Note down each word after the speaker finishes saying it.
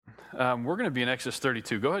We're going to be in Exodus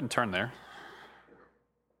 32. Go ahead and turn there.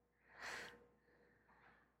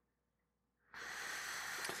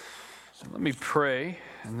 So let me pray,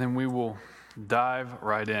 and then we will dive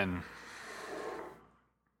right in.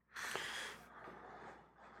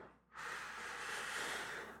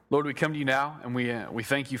 Lord, we come to you now, and we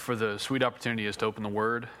thank you for the sweet opportunity is to open the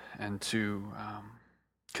Word and to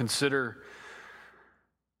consider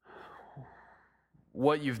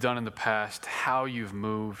what you've done in the past, how you've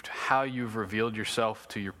moved, how you've revealed yourself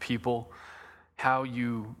to your people, how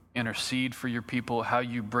you intercede for your people, how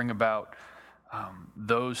you bring about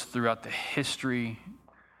those throughout the history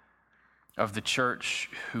of the church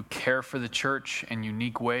who care for the church in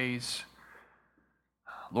unique ways.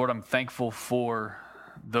 Lord, I'm thankful for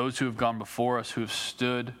those who have gone before us, who have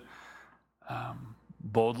stood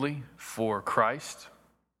boldly for Christ,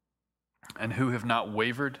 and who have not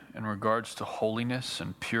wavered in regards to holiness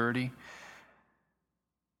and purity.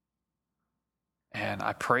 And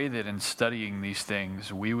I pray that in studying these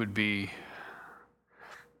things, we would be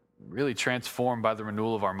really transformed by the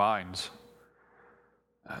renewal of our minds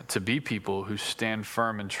to be people who stand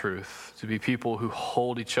firm in truth, to be people who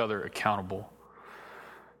hold each other accountable,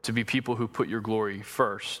 to be people who put your glory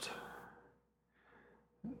first,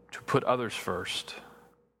 to put others first,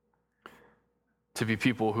 to be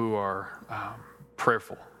people who are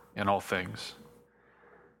prayerful in all things.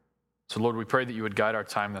 So, Lord, we pray that you would guide our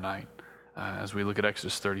time tonight as we look at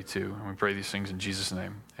Exodus 32, and we pray these things in Jesus'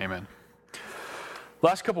 name. Amen.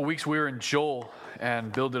 Last couple of weeks, we were in Joel,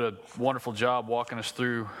 and Bill did a wonderful job walking us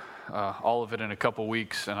through all of it in a couple of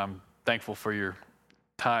weeks, and I'm thankful for your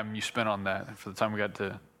time you spent on that and for the time we got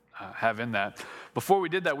to have in that. Before we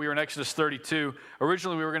did that, we were in Exodus 32.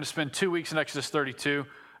 Originally, we were going to spend 2 weeks in Exodus 32,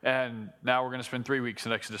 and now we're going to spend 3 weeks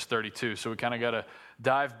in Exodus 32. So we kind of got to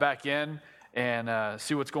dive back in and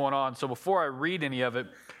see what's going on. So before I read any of it,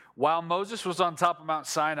 while Moses was on top of Mount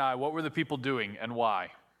Sinai, what were the people doing and why?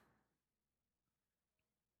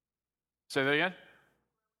 Say that again?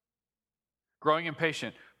 Growing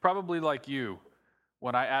impatient. Probably like you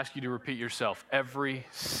when I ask you to repeat yourself every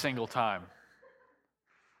single time.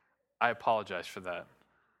 I apologize for that.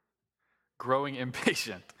 Growing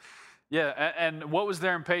impatient. Yeah, and what was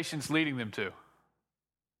their impatience leading them to?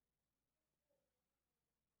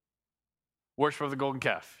 Worship of the golden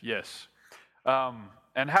calf, yes.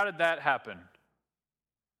 And how did that happen?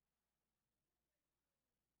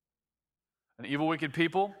 An evil, wicked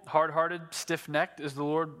people, hard-hearted, stiff-necked, as the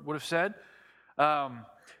Lord would have said.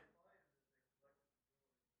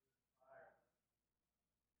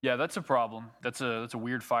 Yeah, that's a problem. That's a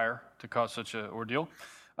weird fire to cause such an ordeal.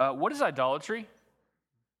 What is idolatry?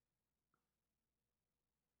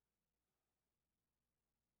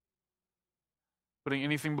 Putting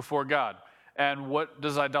anything before God. And what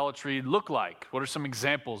does idolatry look like? What are some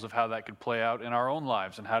examples of how that could play out in our own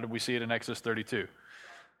lives? And how did we see it in Exodus 32?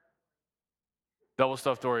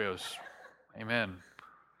 Double-stuffed Oreos. Amen.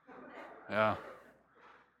 Yeah.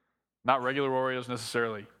 Not regular Oreos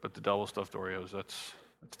necessarily, but the double-stuffed Oreos. That's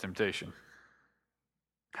temptation.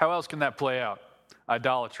 How else can that play out?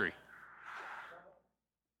 Idolatry.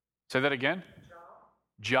 Say that again?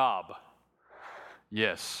 Job.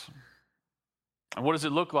 Yes. And what does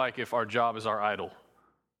it look like if our job is our idol?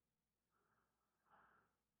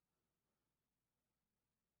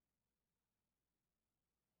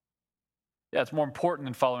 Yeah, it's more important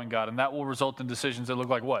than following God, and that will result in decisions that look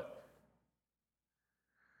like what?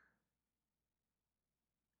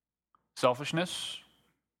 Selfishness.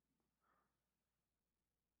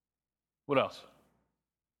 What else?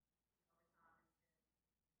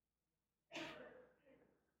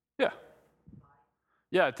 Yeah.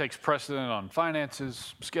 Yeah, it takes precedent on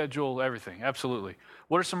finances, schedule, everything. Absolutely.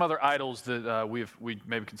 What are some other idols that we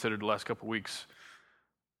maybe considered the last couple of weeks?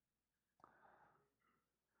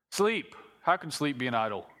 Sleep. How can sleep be an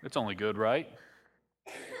idol? It's only good, right?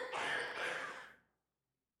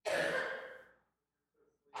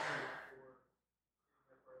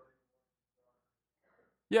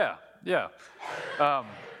 Yeah.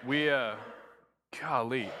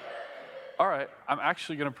 Golly. All right, I'm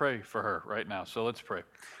actually going to pray for her right now, so let's pray.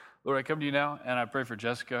 Lord, I come to you now, and I pray for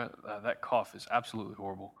Jessica. That cough is absolutely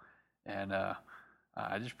horrible, and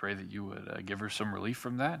I just pray that you would give her some relief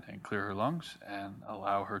from that and clear her lungs and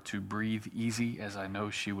allow her to breathe easy, as I know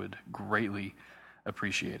she would greatly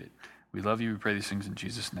appreciate it. We love you. We pray these things in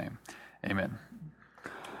Jesus' name. Amen.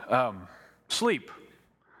 Sleep.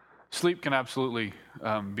 Sleep can absolutely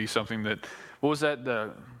be something that, what was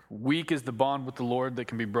that? Weak is the bond with the Lord that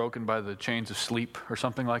can be broken by the chains of sleep, or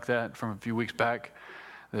something like that from a few weeks back.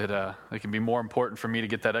 That it can be more important for me to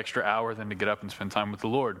get that extra hour than to get up and spend time with the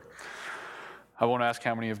Lord. I won't ask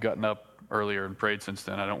how many have gotten up earlier and prayed since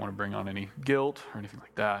then. I don't want to bring on any guilt or anything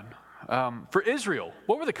like that. For Israel,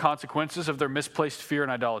 what were the consequences of their misplaced fear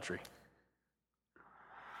and idolatry?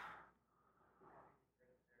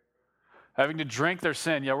 Having to drink their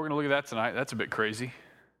sin. Yeah, we're going to look at that tonight. That's a bit crazy.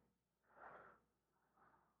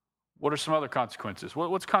 What are some other consequences?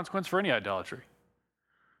 What's the consequence for any idolatry?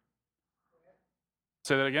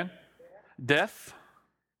 Say that again. Death.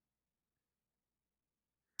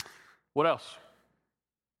 What else?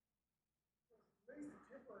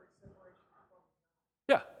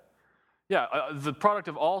 Yeah. The product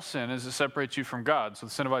of all sin is it separates you from God. So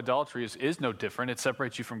the sin of idolatry is no different. It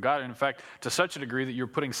separates you from God. And in fact, to such a degree that you're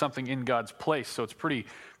putting something in God's place. So it's pretty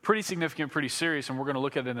significant, pretty serious, and we're going to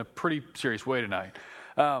look at it in a pretty serious way tonight.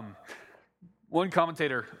 One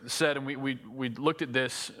commentator said, and we looked at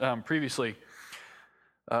this previously,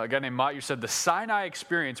 a guy named Mott said, the Sinai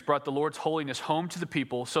experience brought the Lord's holiness home to the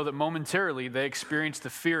people so that momentarily they experienced the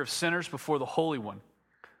fear of sinners before the Holy One.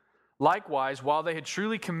 Likewise, while they had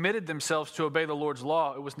truly committed themselves to obey the Lord's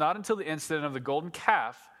law, it was not until the incident of the golden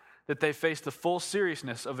calf that they faced the full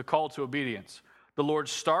seriousness of the call to obedience, the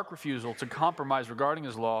Lord's stark refusal to compromise regarding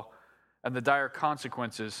his law, and the dire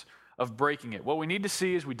consequences of breaking it. What we need to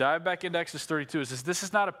see as we dive back into Exodus 32 is this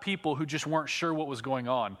is not a people who just weren't sure what was going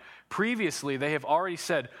on. Previously, they have already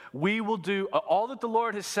said, we will do all that the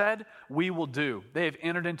Lord has said, we will do. They have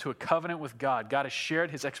entered into a covenant with God. God has shared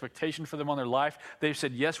his expectation for them on their life. They've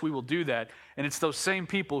said, yes, we will do that. And it's those same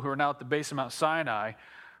people who are now at the base of Mount Sinai,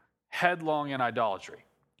 headlong in idolatry.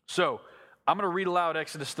 So I'm going to read aloud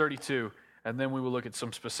Exodus 32, and then we will look at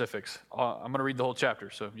some specifics. I'm going to read the whole chapter,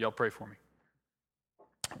 so y'all pray for me.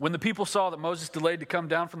 When the people saw that Moses delayed to come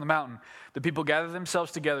down from the mountain, the people gathered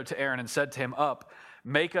themselves together to Aaron and said to him, up,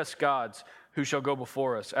 make us gods who shall go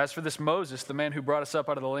before us. As for this Moses, the man who brought us up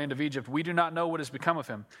out of the land of Egypt, we do not know what has become of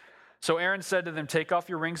him. So Aaron said to them, take off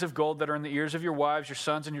your rings of gold that are in the ears of your wives, your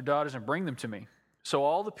sons, and your daughters, and bring them to me. So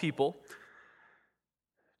all the people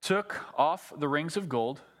took off the rings of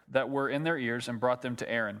gold that were in their ears and brought them to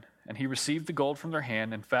Aaron. And he received the gold from their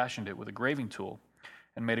hand and fashioned it with a graving tool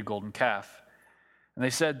and made a golden calf. And they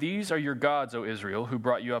said, these are your gods, O Israel, who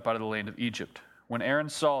brought you up out of the land of Egypt. When Aaron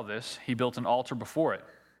saw this, he built an altar before it.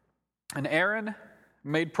 And Aaron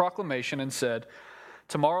made proclamation and said,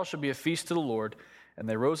 tomorrow shall be a feast to the Lord. And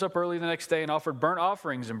they rose up early the next day and offered burnt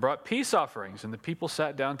offerings and brought peace offerings. And the people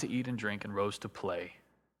sat down to eat and drink and rose to play.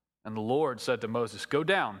 And the Lord said to Moses, go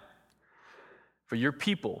down, for your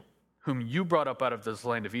people, whom you brought up out of this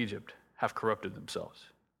land of Egypt, have corrupted themselves.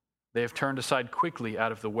 They have turned aside quickly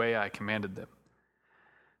out of the way I commanded them.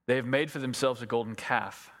 They have made for themselves a golden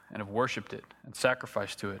calf and have worshipped it and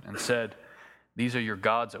sacrificed to it and said, these are your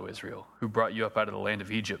gods, O Israel, who brought you up out of the land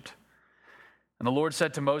of Egypt. And the Lord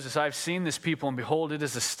said to Moses, I have seen this people, and behold, it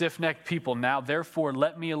is a stiff-necked people. Now, therefore,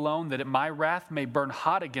 let me alone, that my wrath may burn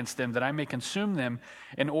hot against them, that I may consume them,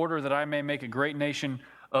 in order that I may make a great nation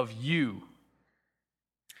of you.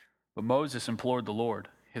 But Moses implored the Lord,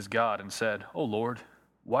 his God, and said, O Lord,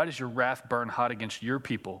 why does your wrath burn hot against your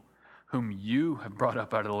people, whom you have brought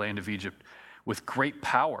up out of the land of Egypt with great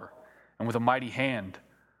power and with a mighty hand?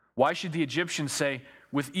 Why should the Egyptians say,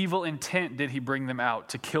 with evil intent did he bring them out,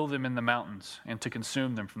 to kill them in the mountains and to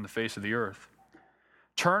consume them from the face of the earth?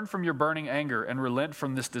 Turn from your burning anger and relent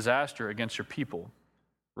from this disaster against your people.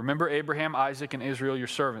 Remember Abraham, Isaac, and Israel, your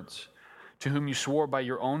servants, to whom you swore by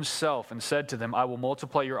your own self and said to them, I will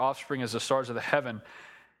multiply your offspring as the stars of the heaven,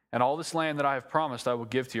 and all this land that I have promised I will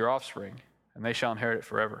give to your offspring, and they shall inherit it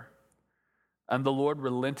forever. And the Lord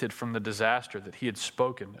relented from the disaster that he had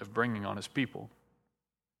spoken of bringing on his people.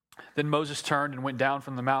 Then Moses turned and went down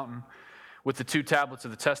from the mountain with the 2 tablets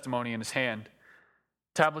of the testimony in his hand,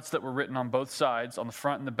 tablets that were written on both sides, on the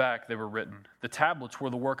front and the back they were written. The tablets were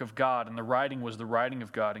the work of God, and the writing was the writing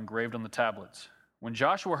of God engraved on the tablets. When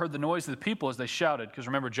Joshua heard the noise of the people as they shouted, because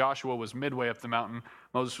remember Joshua was midway up the mountain,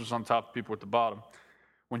 Moses was on top, the people were at the bottom.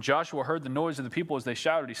 When Joshua heard the noise of the people as they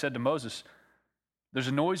shouted, he said to Moses, there's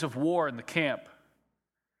a noise of war in the camp.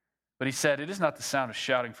 But he said, it is not the sound of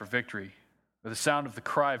shouting for victory, or the sound of the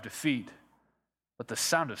cry of defeat, but the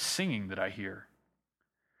sound of singing that I hear.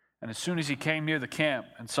 And as soon as he came near the camp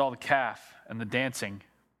and saw the calf and the dancing,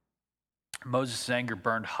 Moses' anger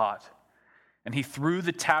burned hot, and he threw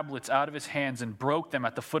the tablets out of his hands and broke them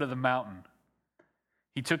at the foot of the mountain.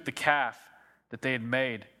 He took the calf that they had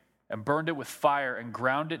made and burned it with fire and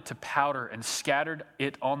ground it to powder and scattered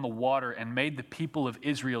it on the water and made the people of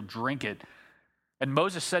Israel drink it. And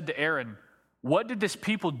Moses said to Aaron, what did this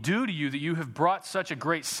people do to you that you have brought such a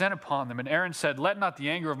great sin upon them? And Aaron said, let not the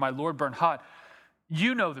anger of my Lord burn hot.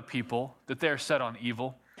 You know the people, that they are set on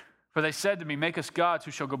evil. For they said to me, make us gods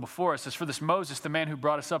who shall go before us. As for this Moses, the man who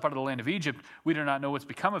brought us up out of the land of Egypt, we do not know what's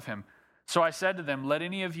become of him. So I said to them, let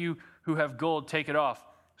any of you who have gold take it off.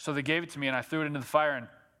 So they gave it to me, and I threw it into the fire, and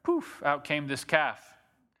poof, out came this calf.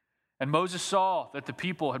 And Moses saw that the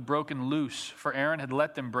people had broken loose, for Aaron had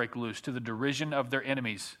let them break loose to the derision of their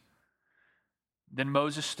enemies. Then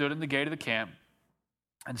Moses stood in the gate of the camp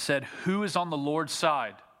and said, who is on the Lord's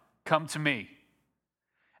side? Come to me.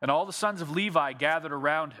 And all the sons of Levi gathered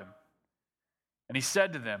around him. And he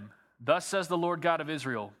said to them, thus says the Lord God of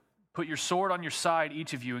Israel, put your sword on your side,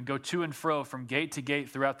 each of you, and go to and fro from gate to gate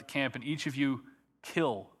throughout the camp, and each of you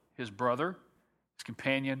kill his brother, his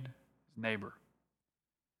companion, his neighbor.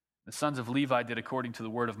 The sons of Levi did according to the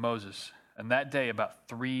word of Moses, and that day about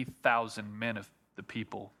 3,000 men of the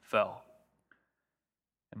people fell.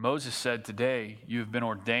 And Moses said, today you have been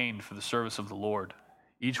ordained for the service of the Lord,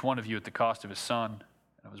 each one of you at the cost of his son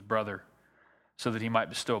and of his brother, so that he might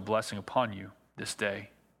bestow a blessing upon you this day.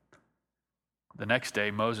 The next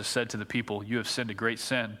day Moses said to the people, you have sinned a great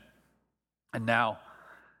sin, and now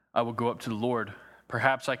I will go up to the Lord.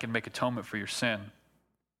 Perhaps I can make atonement for your sin.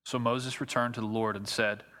 So Moses returned to the Lord and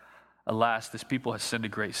said, alas, this people has sinned a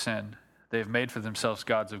great sin. They have made for themselves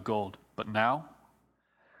gods of gold. But now,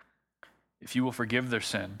 if you will forgive their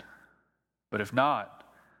sin, but if not,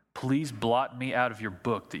 please blot me out of your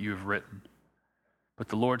book that you have written. But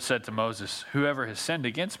the Lord said to Moses, whoever has sinned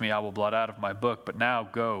against me, I will blot out of my book. But now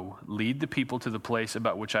go, lead the people to the place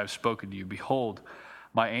about which I have spoken to you. Behold,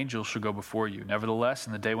 my angels shall go before you. Nevertheless,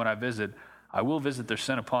 in the day when I visit, I will visit their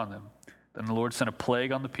sin upon them. Then the Lord sent a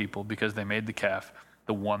plague on the people because they made the calf,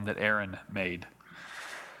 the one that Aaron made.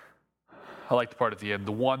 I like the part at the end,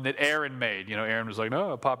 the one that Aaron made. You know, Aaron was like,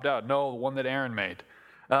 no, it popped out. No, the one that Aaron made.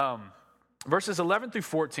 Verses 11 through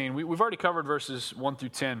 14, we've already covered verses 1 through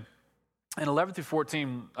 10. And 11 through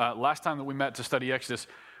 14, last time that we met to study Exodus,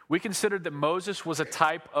 we considered that Moses was a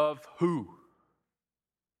type of who?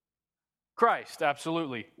 Christ,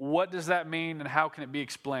 absolutely. What does that mean, and how can it be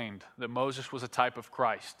explained that Moses was a type of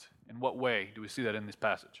Christ? In what way do we see that in this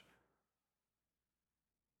passage?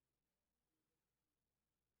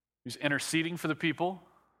 He's interceding for the people.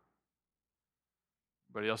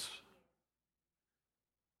 Anybody else?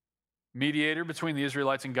 Mediator between the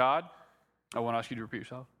Israelites and God. I want to ask you to repeat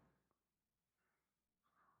yourself.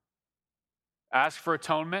 Ask for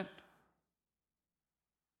atonement.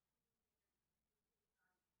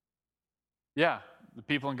 Yeah, the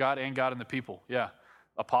people and God and the people. Yeah,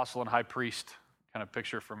 apostle and high priest kind of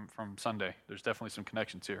picture from Sunday. There's definitely some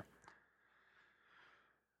connections here.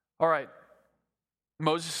 All right,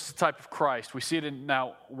 Moses is the type of Christ. We see it in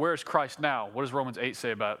now. Where is Christ now? What does Romans 8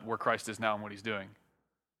 say about where Christ is now and what he's doing?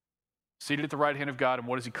 Seated at the right hand of God, and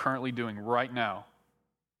what is he currently doing right now?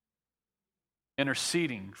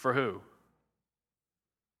 Interceding for who?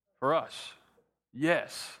 For us.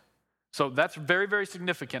 Yes. So that's very, very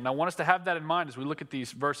significant. And I want us to have that in mind as we look at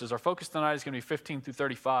these verses. Our focus tonight is going to be 15 through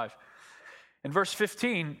 35. In verse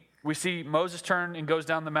 15, we see Moses turn and goes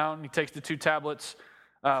down the mountain. He takes the two tablets,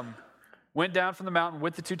 went down from the mountain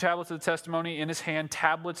with the two tablets of the testimony in his hand,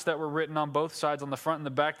 tablets that were written on both sides. On the front and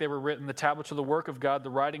the back, they were written. The tablets were the work of God.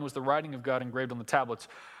 The writing was the writing of God engraved on the tablets.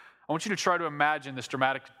 I want you to try to imagine this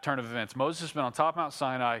dramatic turn of events. Moses has been on top of Mount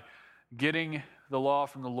Sinai, getting the law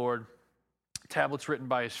from the Lord, tablets written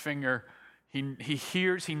by his finger. He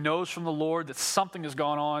hears, he knows from the Lord that something has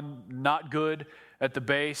gone on, not good at the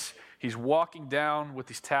base. He's walking down with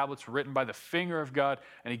these tablets written by the finger of God,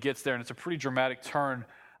 and he gets there, and it's a pretty dramatic turn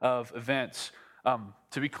of events.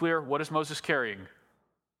 To be clear, what is Moses carrying?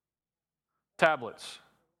 Tablets,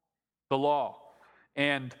 the law.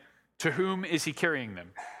 And to whom is he carrying them?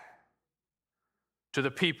 To the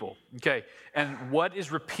people. Okay, and what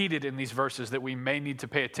is repeated in these verses that we may need to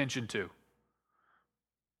pay attention to?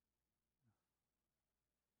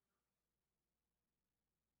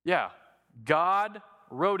 Yeah, God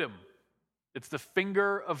wrote him. It's the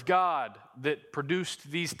finger of God that produced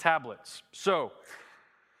these tablets. So,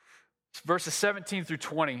 verses 17 through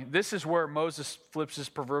 20, this is where Moses flips his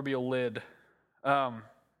proverbial lid.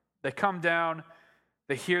 They come down,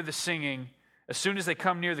 they hear the singing. As soon as they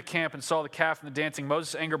come near the camp and saw the calf and the dancing,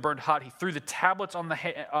 Moses' anger burned hot. He threw the tablets on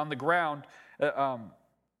the ground.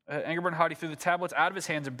 Anger burned hot. He threw the tablets out of his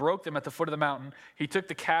hands and broke them at the foot of the mountain. He took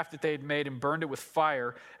the calf that they had made and burned it with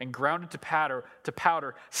fire and ground it to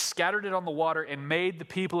powder, scattered it on the water, and made the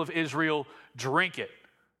people of Israel drink it.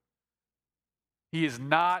 He is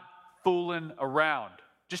not fooling around.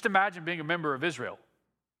 Just imagine being a member of Israel.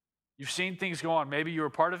 You've seen things go on. Maybe you were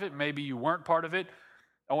part of it. Maybe you weren't part of it.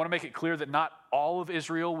 I want to make it clear that not all of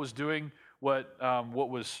Israel was doing what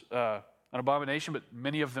was an abomination, but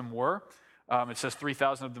many of them were. It says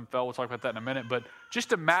 3,000 of them fell. We'll talk about that in a minute. But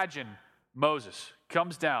just imagine Moses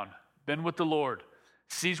comes down, been with the Lord,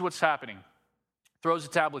 sees what's happening, throws the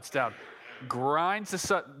tablets down, grinds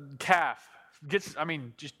the calf, just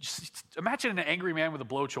imagine an angry man with a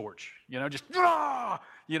blowtorch,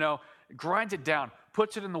 grinds it down,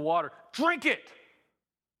 puts it in the water, drink it.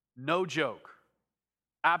 No joke.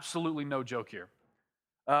 Absolutely no joke here.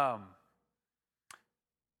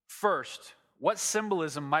 First, what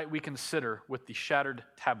symbolism might we consider with the shattered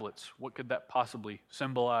tablets? What could that possibly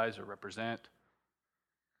symbolize or represent?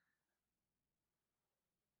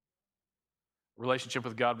 Relationship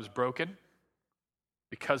with God was broken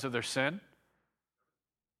because of their sin.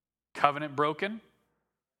 Covenant broken.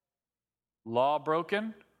 Law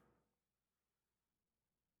broken.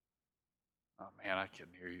 Oh man, I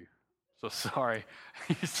couldn't hear you. So sorry.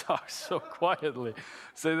 You talk so quietly.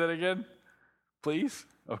 Say that again, please.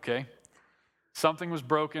 Okay. Something was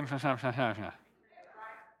broken.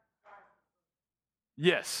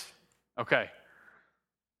 Yes. Okay.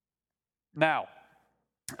 Now,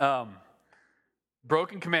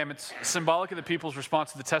 broken commandments, symbolic of the people's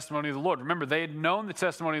response to the testimony of the Lord. Remember, they had known the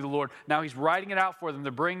testimony of the Lord. Now he's writing it out for them.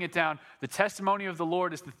 They're bringing it down. The testimony of the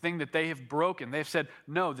Lord is the thing that they have broken. They've said,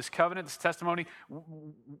 no, this covenant, this testimony.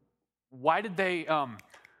 Why did they,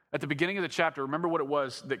 at the beginning of the chapter, remember what it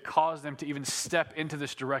was that caused them to even step into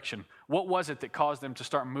this direction? What was it that caused them to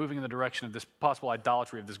start moving in the direction of this possible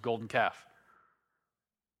idolatry of this golden calf?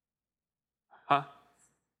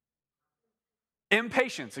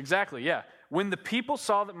 Impatience, exactly, yeah. When the people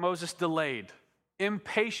saw that Moses delayed,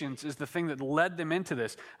 impatience is the thing that led them into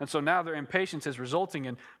this. And so now their impatience is resulting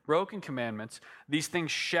in broken commandments. These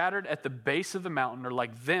things shattered at the base of the mountain, or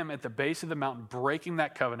like them at the base of the mountain, breaking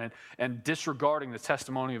that covenant and disregarding the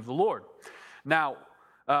testimony of the Lord. Now,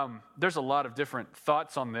 there's a lot of different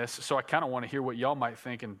thoughts on this, so I kind of want to hear what y'all might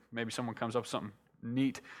think, and maybe someone comes up with something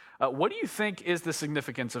neat. What do you think is the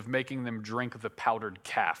significance of making them drink the powdered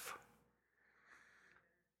calf?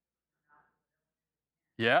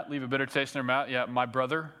 Yeah, leave a bitter taste in their mouth. Yeah, my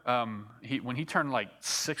brother, when he turned like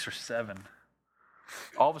 6 or 7,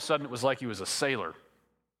 all of a sudden it was like he was a sailor.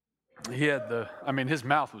 He had his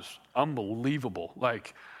mouth was unbelievable.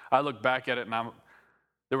 Like, I look back at it and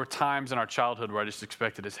there were times in our childhood where I just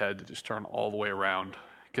expected his head to just turn all the way around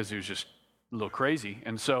because he was just a little crazy.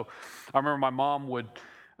 And so I remember my mom would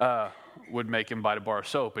make him bite a bar of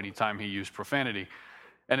soap anytime he used profanity.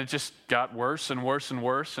 And it just got worse and worse and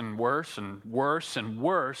worse and worse and worse and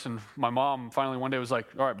worse. And my mom finally one day was like,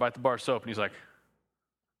 all right, bite the bar of soap. And he's like,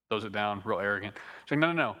 throws it down, real arrogant. She's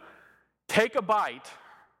like, no. Take a bite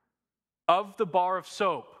of the bar of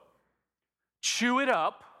soap, chew it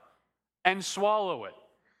up, and swallow it.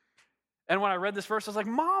 And when I read this verse, I was like,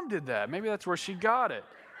 Mom did that. Maybe that's where she got it.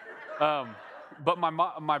 But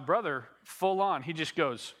my brother, full on, he just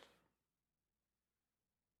goes,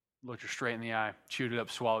 looked her straight in the eye, chewed it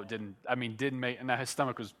up, swallowed it, didn't make, and now his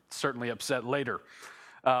stomach was certainly upset later.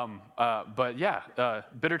 But yeah,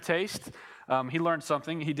 bitter taste. He learned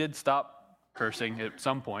something. He did stop cursing at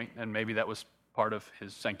some point, and maybe that was part of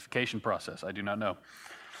his sanctification process. I do not know.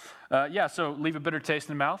 So leave a bitter taste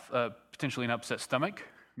in the mouth, potentially an upset stomach,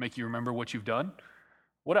 make you remember what you've done.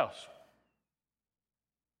 What else?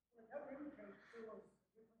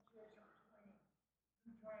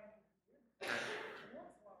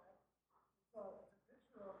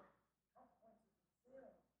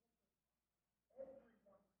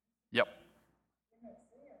 Yep.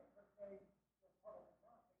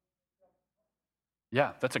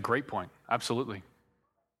 Yeah, that's a great point. Absolutely.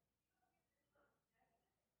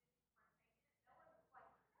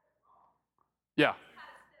 Yeah.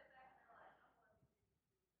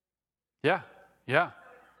 Yeah.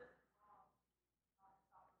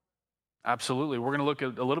 Absolutely. We're going to look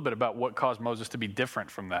at a little bit about what caused Moses to be different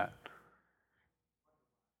from that.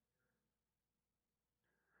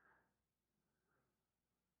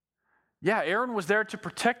 Yeah, Aaron was there to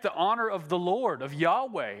protect the honor of the Lord, of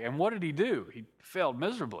Yahweh. And what did he do? He failed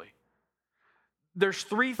miserably. There's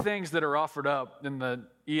 3 things that are offered up in the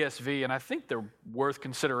ESV, and I think they're worth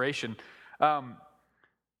consideration.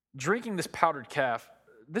 Drinking this powdered calf,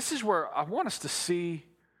 this is where I want us to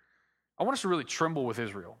really tremble with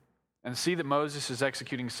Israel and see that Moses is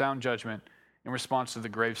executing sound judgment in response to the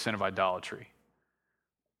grave sin of idolatry.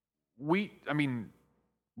 We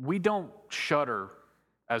don't shudder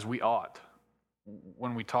as we ought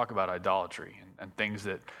when we talk about idolatry and things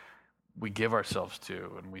that we give ourselves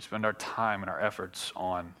to and we spend our time and our efforts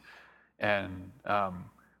on. And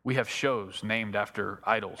we have shows named after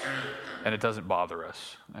idols, and it doesn't bother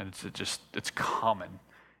us. And it's common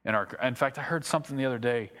in fact, I heard something the other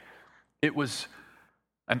day. It was,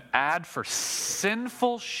 An ad for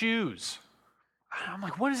sinful shoes. I'm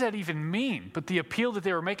like, what does that even mean? But the appeal that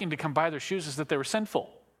they were making to come buy their shoes is that they were sinful.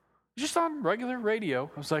 Just on regular radio.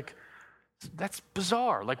 I was like, that's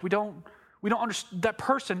bizarre. Like we don't understand. That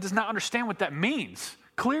person does not understand what that means.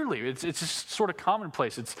 Clearly, it's just sort of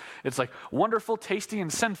commonplace. It's like wonderful, tasty,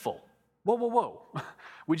 and sinful. Whoa.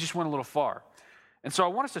 We just went a little far. And so I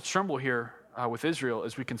want us to tremble here with Israel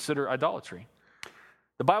as we consider idolatry.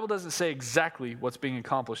 The Bible doesn't say exactly what's being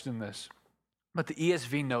accomplished in this, but the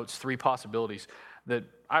ESV notes 3 possibilities that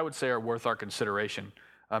I would say are worth our consideration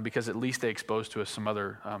because at least they expose to us some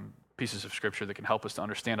other pieces of Scripture that can help us to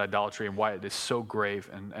understand idolatry and why it is so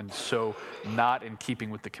grave and so not in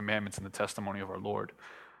keeping with the commandments and the testimony of our Lord.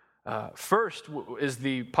 First is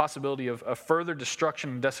the possibility of a further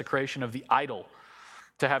destruction and desecration of the idol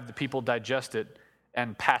to have the people digest it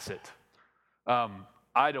and pass it.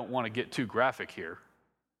 I don't want to get too graphic here,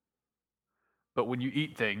 but when you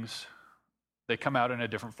eat things, they come out in a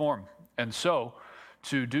different form. And so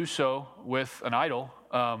to do so with an idol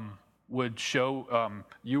would show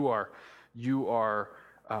you are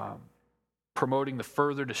promoting the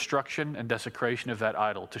further destruction and desecration of that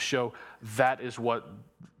idol, to show that is what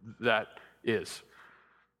that is.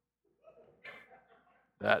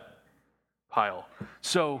 That pile.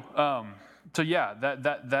 So yeah,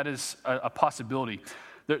 that is a possibility.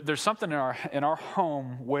 There's something in our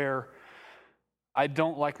home where I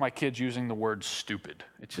don't like my kids using the word stupid.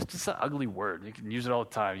 It's an ugly word. You can use it all the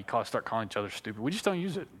time. You start calling each other stupid. We just don't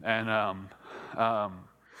use it. And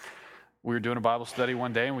we were doing a Bible study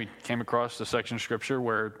one day, and we came across a section of Scripture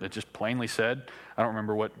where it just plainly said, I don't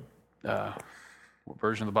remember what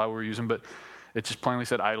version of the Bible we were using, but it just plainly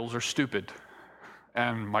said, idols are stupid.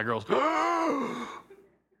 And my girls,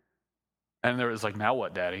 and there was like, now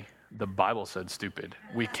what, Daddy? The Bible said stupid.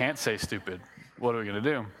 We can't say stupid. What are we going to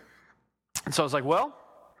do? And so I was like, well,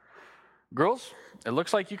 girls, it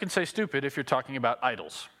looks like you can say stupid if you're talking about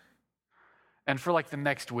idols. And for like the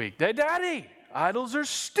next week, hey, Daddy, idols are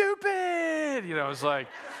stupid. You know, it's like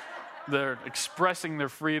they're expressing their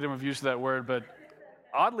freedom of use of that word. But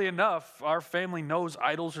oddly enough, our family knows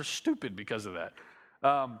idols are stupid because of that.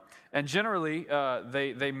 And generally,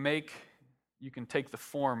 they make, you can take the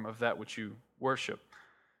form of that which you worship.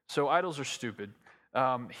 So idols are stupid.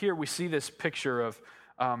 Here we see this picture of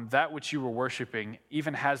that which you were worshiping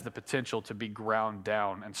even has the potential to be ground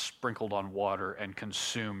down and sprinkled on water and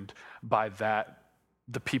consumed by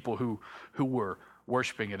the people who were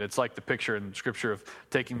worshiping it. It's like the picture in Scripture of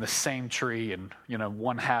taking the same tree and,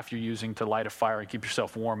 one half you're using to light a fire and keep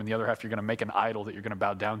yourself warm, and the other half you're going to make an idol that you're going to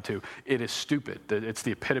bow down to. It is stupid. It's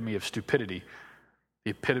the epitome of stupidity.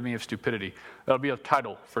 The epitome of stupidity. That'll be a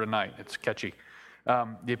title for tonight. It's catchy.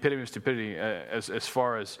 The epitome of stupidity as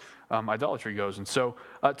far as idolatry goes. And so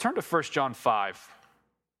turn to 1 John 5.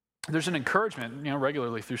 There's an encouragement,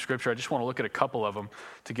 regularly through Scripture. I just want to look at a couple of them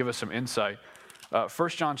to give us some insight. 1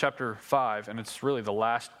 John chapter 5, and it's really the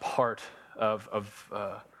last part of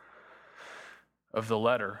the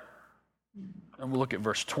letter. And we'll look at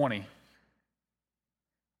verse 20.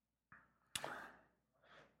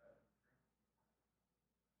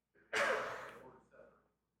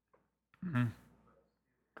 Mm-hmm.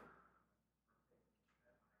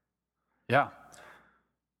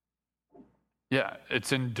 Yeah,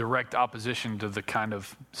 it's in direct opposition to the kind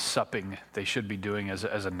of supping they should be doing as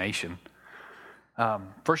a nation.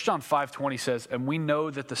 1 John 5:20 says, and we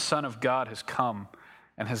know that the Son of God has come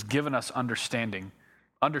and has given us understanding.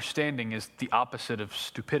 Understanding is the opposite of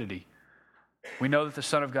stupidity. We know that the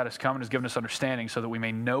Son of God has come and has given us understanding so that we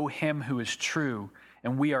may know him who is true,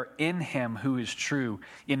 and we are in him who is true,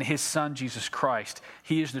 in his Son, Jesus Christ.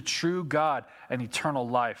 He is the true God and eternal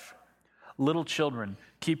life. Little children,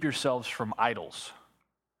 keep yourselves from idols.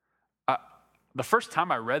 The first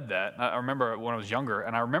time I read that, I remember when I was younger,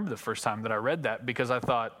 and I remember the first time that I read that because I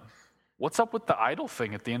thought, what's up with the idol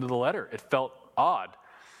thing at the end of the letter? It felt odd.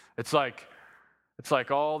 It's like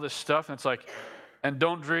all this stuff, and it's like, and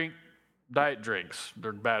don't drink diet drinks.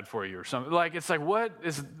 They're bad for you or something. Like, it's like, what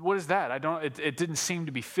is that? It didn't seem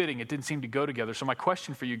to be fitting. It didn't seem to go together. So my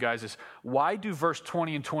question for you guys is, why do verse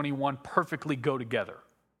 20 and 21 perfectly go together?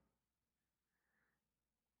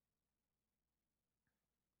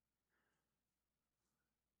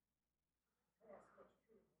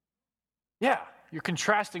 Yeah, you're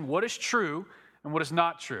contrasting what is true and what is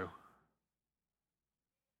not true.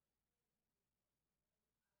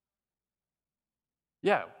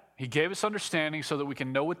 Yeah, he gave us understanding so that we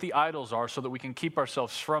can know what the idols are, so that we can keep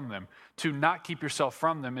ourselves from them. To not keep yourself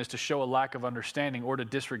from them is to show a lack of understanding or to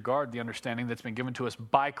disregard the understanding that's been given to us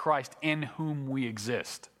by Christ in whom we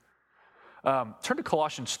exist. Turn to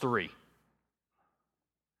Colossians 3.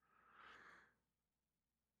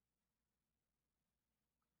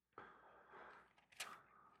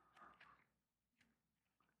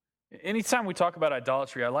 Anytime we talk about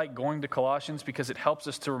idolatry, I like going to Colossians because it helps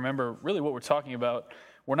us to remember really what we're talking about.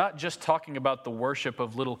 We're not just talking about the worship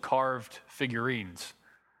of little carved figurines.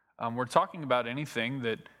 We're talking about anything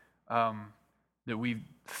that we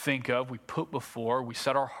think of, we put before, we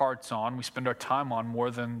set our hearts on, we spend our time on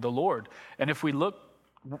more than the Lord. And if we look,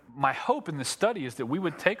 my hope in this study is that we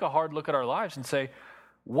would take a hard look at our lives and say,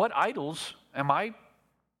 what idols am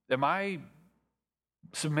I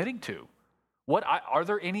submitting to? Are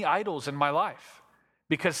there any idols in my life?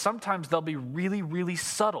 Because sometimes they'll be really, really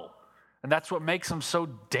subtle, and that's what makes them so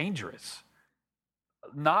dangerous.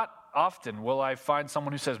 Not often will I find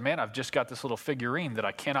someone who says, man, I've just got this little figurine that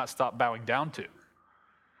I cannot stop bowing down to.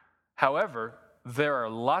 However, there are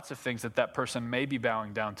lots of things that person may be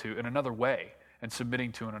bowing down to in another way and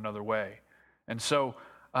submitting to in another way. And so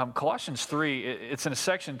Colossians 3, it's in a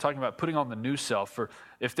section talking about putting on the new self. For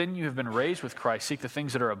if then you have been raised with Christ, seek the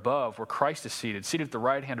things that are above, where Christ is seated at the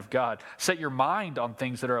right hand of God. Set your mind on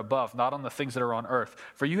things that are above, not on the things that are on earth.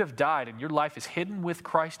 For you have died, and your life is hidden with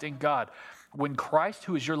Christ in God. When Christ,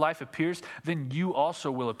 who is your life, appears, then you also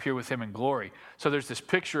will appear with him in glory. So there's this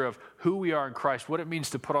picture of who we are in Christ, what it means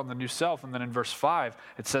to put on the new self. And then in verse 5,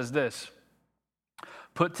 it says this: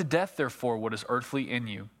 put to death, therefore, what is earthly in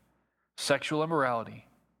you: sexual immorality,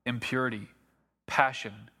 impurity,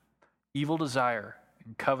 passion, evil desire,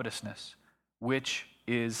 and covetousness, which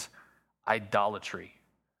is idolatry.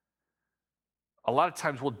 A lot of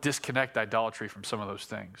times we'll disconnect idolatry from some of those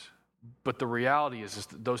things. But the reality is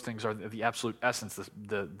that those things are the absolute essence,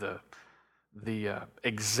 the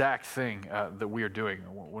exact thing that we are doing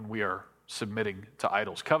when we are submitting to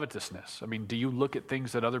idols. Covetousness. I mean, do you look at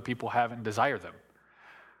things that other people have and desire them?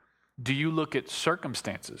 Do you look at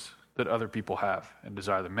circumstances that other people have and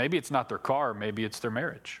desire them? Maybe it's not their car, maybe it's their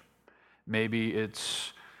marriage. Maybe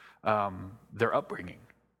it's their upbringing.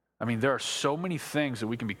 I mean, there are so many things that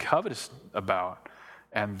we can be covetous about,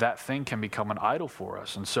 and that thing can become an idol for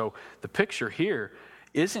us. And so the picture here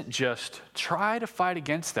isn't just try to fight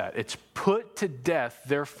against that. It's put to death,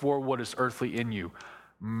 therefore, what is earthly in you.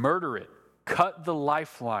 Murder it. Cut the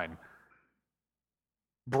lifeline.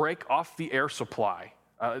 Break off the air supply.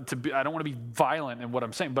 I don't want to be violent in what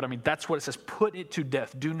I'm saying, but I mean, that's what it says. Put it to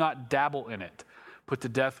death. Do not dabble in it. Put to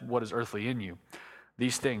death what is earthly in you.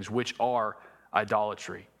 These things, which are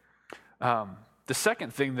idolatry. The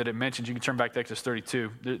second thing that it mentions, you can turn back to Exodus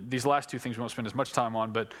 32. These last two things we won't spend as much time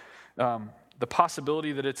on, but the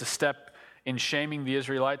possibility that it's a step in shaming the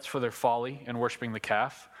Israelites for their folly and worshiping the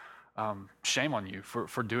calf. Shame on you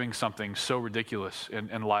for doing something so ridiculous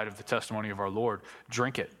in light of the testimony of our Lord.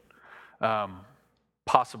 Drink it.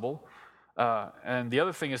 Possible. And the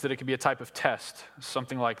other thing is that it could be a type of test,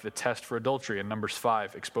 something like the test for adultery in Numbers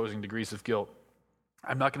 5, exposing degrees of guilt.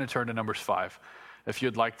 I'm not going to turn to Numbers 5. If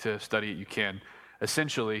you'd like to study it, you can.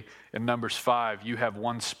 Essentially, in Numbers 5, you have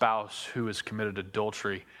one spouse who has committed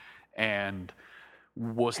adultery and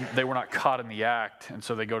they were not caught in the act, and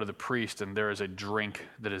so they go to the priest, and there is a drink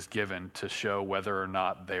that is given to show whether or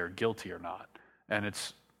not they are guilty or not. And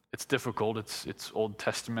it's difficult. It's Old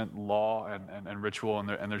Testament law and ritual,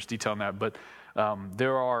 and there's detail in that. But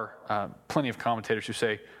there are plenty of commentators who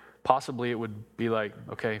say possibly it would be like,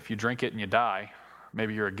 okay, if you drink it and you die,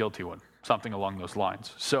 maybe you're a guilty one, something along those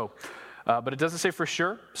lines. So, but it doesn't say for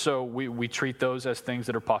sure, so we treat those as things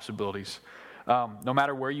that are possibilities. No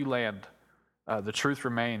matter where you land, the truth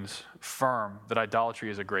remains firm that idolatry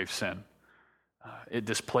is a grave sin. It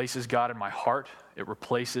displaces God in my heart. It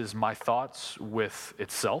replaces my thoughts with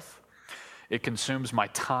itself. It consumes my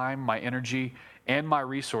time, my energy, and my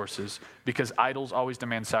resources, because idols always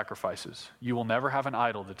demand sacrifices. You will never have an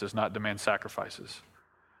idol that does not demand sacrifices.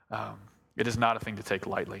 It is not a thing to take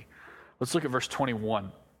lightly. Let's look at verse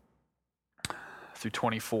 21 through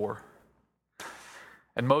 24.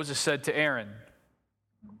 And Moses said to Aaron,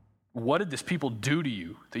 "What did this people do to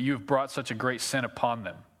you that you have brought such a great sin upon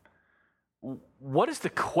them?" What does the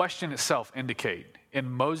question itself indicate in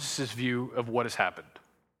Moses' view of what has happened?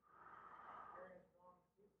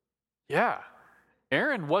 Yeah,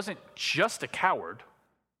 Aaron wasn't just a coward.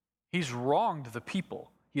 He's wronged the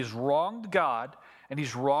people. He has wronged God, and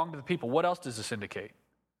he's wronged the people. What else does this indicate?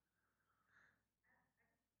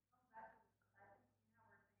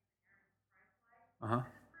 Uh-huh.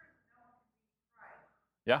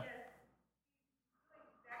 Yeah.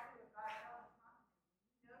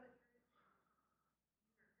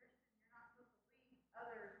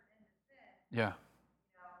 Yeah.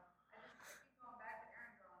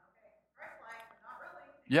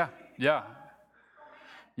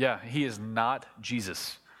 Yeah, he is not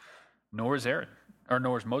Jesus, nor is Aaron, or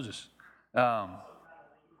nor is Moses. Yeah.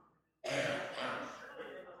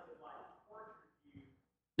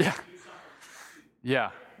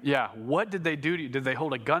 Yeah. What did they do to you? Did they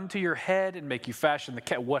hold a gun to your head and make you fashion the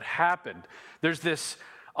calf? What happened? There's this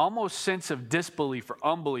almost sense of disbelief or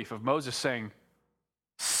unbelief of Moses saying,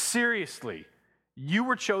 seriously, you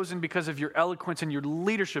were chosen because of your eloquence and your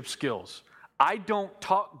leadership skills. I don't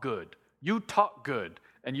talk good. You talk good.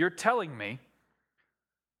 And you're telling me,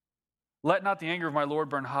 let not the anger of my Lord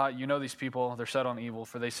burn hot. You know these people, they're set on evil.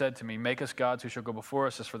 For they said to me, make us gods who shall go before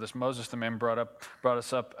us. As for this Moses, the man brought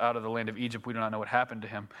us up out of the land of Egypt. We do not know what happened to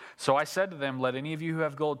him. So I said to them, let any of you who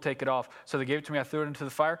have gold take it off. So they gave it to me. I threw it into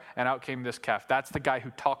the fire, and out came this calf. That's the guy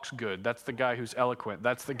who talks good. That's the guy who's eloquent.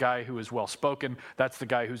 That's the guy who is well-spoken. That's the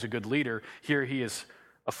guy who's a good leader. Here he is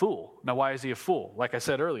a fool. Now, why is he a fool? Like I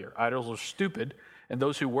said earlier, idols are stupid, and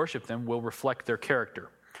those who worship them will reflect their character.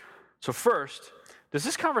 So first, does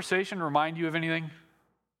this conversation remind you of anything?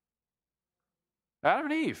 Adam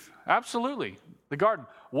and Eve, absolutely. The garden.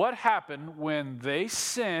 What happened when they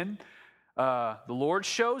sin? The Lord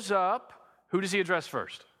shows up. Who does he address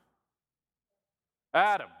first?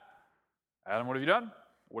 Adam. Adam, what have you done?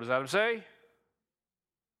 What does Adam say?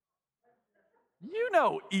 You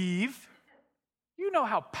know Eve. You know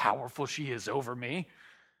how powerful she is over me.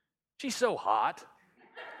 She's so hot.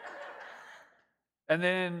 And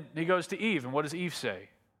then he goes to Eve, and what does Eve say?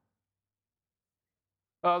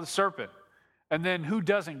 The serpent. And then who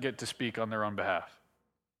doesn't get to speak on their own behalf?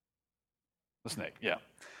 The snake, yeah.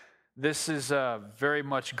 This is very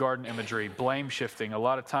much garden imagery, blame shifting. A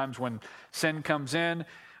lot of times when sin comes in,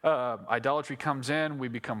 idolatry comes in, we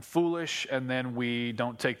become foolish, and then we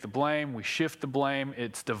don't take the blame, we shift the blame.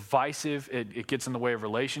 It's divisive, it gets in the way of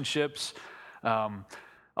relationships.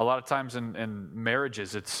 A lot of times in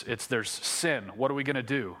marriages, there's sin. What are we going to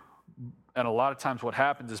do? And a lot of times what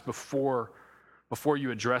happens is before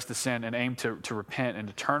you address the sin and aim to repent and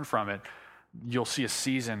to turn from it, you'll see a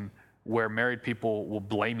season where married people will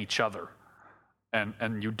blame each other.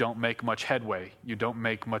 And you don't make much headway. You don't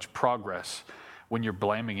make much progress when you're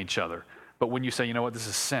blaming each other. But when you say, you know what, this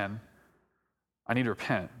is sin, I need to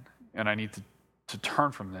repent, and I need to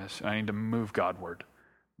turn from this, and I need to move Godward,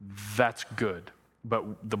 that's good.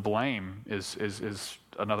 But the blame is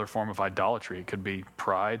another form of idolatry. It could be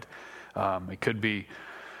pride. It could be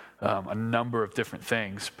a number of different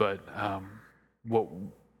things. But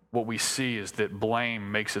what we see is that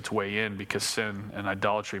blame makes its way in because sin and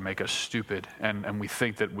idolatry make us stupid. And we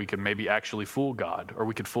think that we can maybe actually fool God, or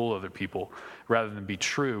we could fool other people rather than be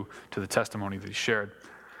true to the testimony that he shared.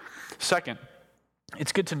 Second,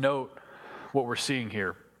 it's good to note what we're seeing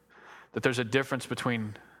here, that there's a difference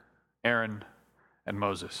between Aaron and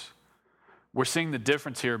Moses. We're seeing the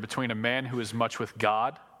difference here between a man who is much with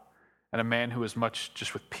God and a man who is much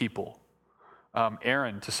just with people.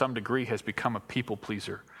 Aaron, to some degree, has become a people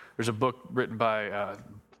pleaser. There's a book written by,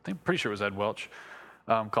 I'm pretty sure it was Ed Welch,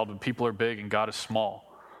 called "When People Are Big and God is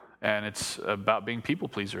Small." And it's about being people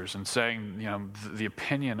pleasers and saying, the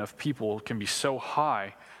opinion of people can be so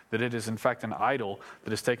high that it is in fact an idol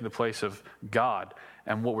that is taking the place of God.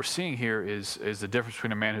 And what we're seeing here is the difference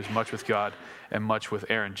between a man who's much with God and much with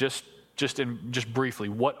Aaron. Just briefly,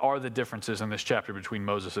 what are the differences in this chapter between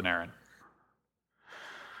Moses and Aaron?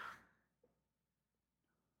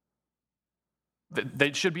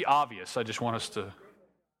 They should be obvious. I just want us to...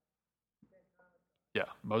 Yeah,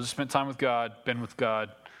 Moses spent time with God, been with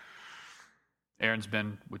God. Aaron's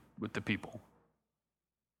been with the people.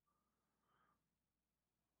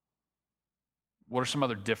 What are some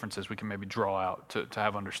other differences we can maybe draw out to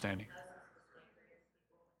have understanding?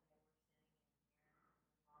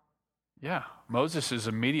 Yeah, Moses is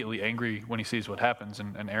immediately angry when he sees what happens,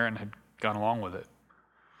 and Aaron had gone along with it.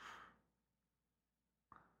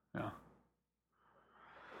 Yeah.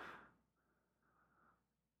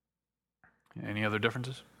 Any other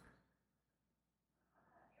differences?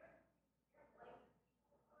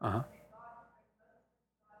 Uh-huh.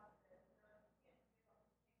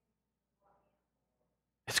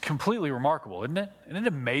 It's completely remarkable, isn't it? Isn't it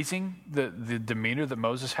amazing the demeanor that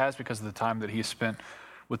Moses has because of the time that he spent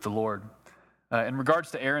with the Lord? In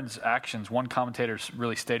regards to Aaron's actions, one commentator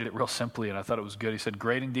really stated it real simply, and I thought it was good. He said,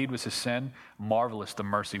 "Great indeed was his sin, marvelous the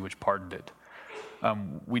mercy which pardoned it."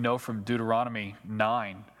 We know from Deuteronomy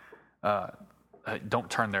 9, don't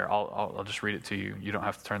turn there, I'll just read it to you. You don't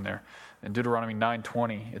have to turn there. In Deuteronomy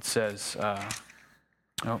 9:20, it says,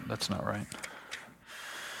 oh, that's not right.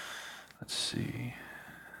 Let's see.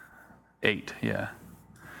 8, yeah.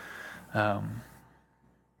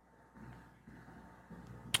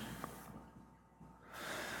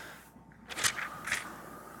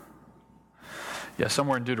 Yeah,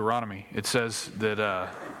 somewhere in Deuteronomy, it says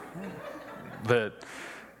that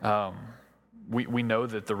we know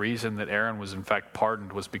that the reason that Aaron was in fact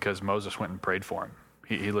pardoned was because Moses went and prayed for him.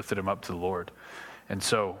 He lifted him up to the Lord. And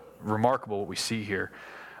so, remarkable what we see here.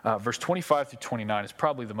 Verse 25 through 29 is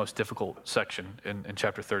probably the most difficult section in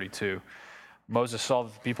chapter 32. Moses saw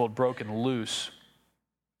that the people had broken loose.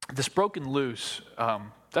 This broken loose,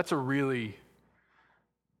 that's a really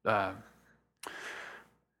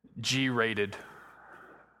G-rated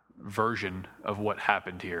version of what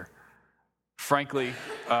happened here. Frankly,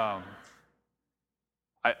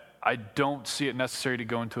 I don't see it necessary to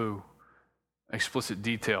go into explicit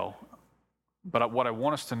detail, but what I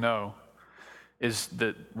want us to know is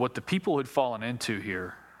that what the people had fallen into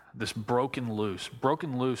here, this broken loose,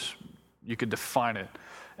 you could define it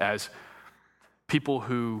as people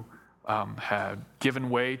who had given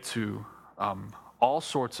way to all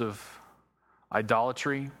sorts of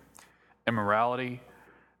idolatry, immorality.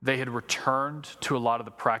 They had returned to a lot of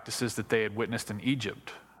the practices that they had witnessed in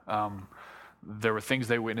Egypt. There were things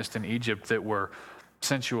they witnessed in Egypt that were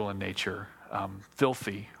sensual in nature,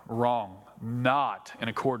 filthy, wrong, not in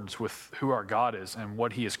accordance with who our God is and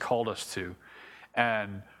what he has called us to.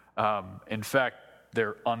 And in fact,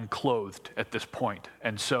 they're unclothed at this point.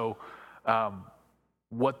 And so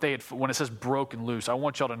what they had, when it says broken loose, I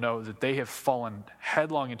want y'all to know that they have fallen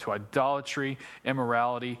headlong into idolatry,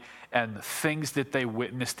 immorality, and things that they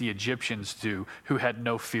witnessed the Egyptians do who had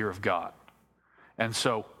no fear of God. And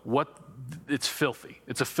so it's filthy.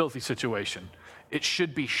 It's a filthy situation. It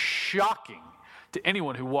should be shocking to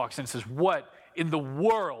anyone who walks in and says, what in the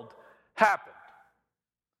world happened?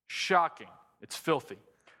 Shocking. It's filthy.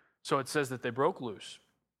 So it says that they broke loose.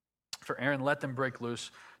 For Aaron let them break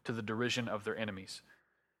loose to the derision of their enemies.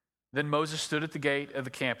 Then Moses stood at the gate of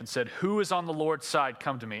the camp and said, who is on the Lord's side?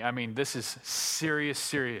 Come to me. I mean, this is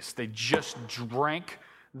serious. They just drank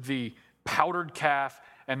the powdered calf,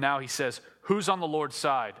 and now he says, who's on the Lord's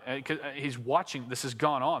side? And he's watching. This has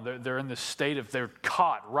gone on. They're in this state of, they're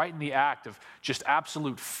caught right in the act of just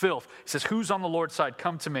absolute filth. He says, who's on the Lord's side?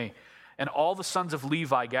 Come to me. And all the sons of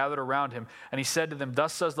Levi gathered around him, and he said to them,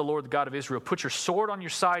 thus says the Lord, the God of Israel, put your sword on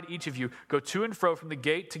your side, each of you. Go to and fro from the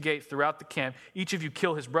gate to gate throughout the camp. Each of you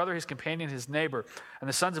kill his brother, his companion, his neighbor. And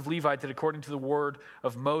the sons of Levi did according to the word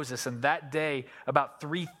of Moses. And that day, about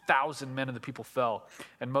 3,000 men of the people fell.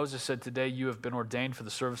 And Moses said, today you have been ordained for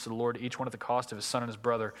the service of the Lord, each one at the cost of his son and his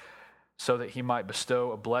brother, so that he might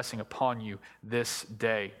bestow a blessing upon you this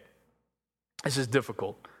day. This is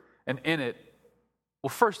difficult. And in it, well,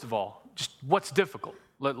 first of all, just what's difficult?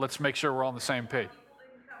 Let's make sure we're all on the same page.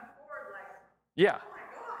 Yeah.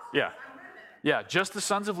 Just the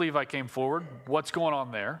sons of Levi came forward. What's going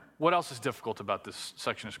on there? What else is difficult about this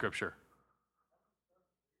section of Scripture?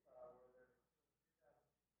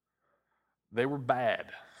 They were bad.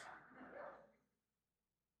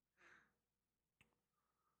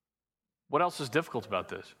 What else is difficult about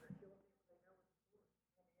this?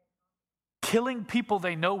 Killing people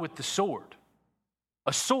they know with the sword.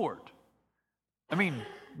 A sword. I mean,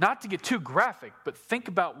 not to get too graphic, but think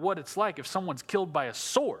about what it's like if someone's killed by a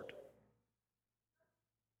sword.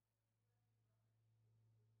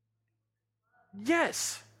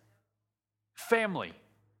 Yes. Family,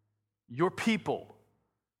 your people,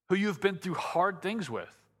 who you've been through hard things with.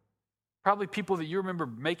 Probably people that you remember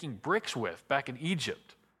making bricks with back in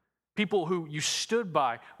Egypt. People who you stood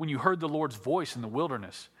by when you heard the Lord's voice in the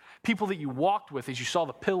wilderness. People that you walked with as you saw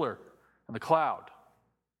the pillar and the cloud.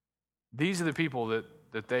 These are the people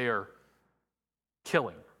that they are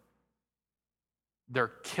killing.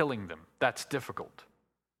 They're killing them. That's difficult.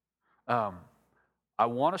 I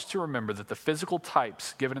want us to remember that the physical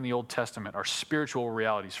types given in the Old Testament are spiritual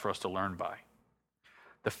realities for us to learn by.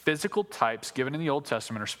 The physical types given in the Old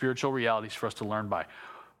Testament are spiritual realities for us to learn by.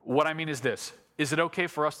 What I mean is this. Is it okay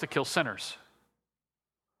for us to kill sinners?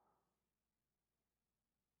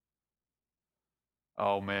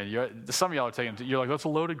 Oh, man, some of y'all are taking, you're like, that's a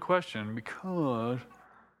loaded question because,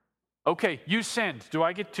 okay, you sinned. Do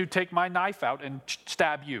I get to take my knife out and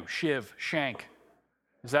stab you, shiv, shank?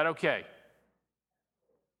 Is that okay?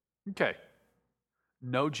 Okay.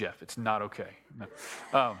 No, Jeff, it's not okay.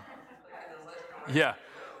 No. Yeah.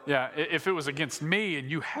 If it was against me and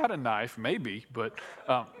you had a knife, maybe, but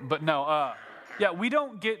no. We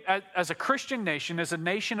don't get, as a Christian nation, as a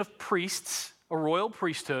nation of priests, a royal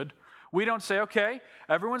priesthood, we don't say, okay,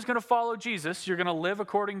 everyone's going to follow Jesus. You're going to live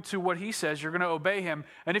according to what he says. You're going to obey him.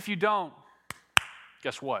 And if you don't,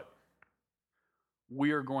 guess what?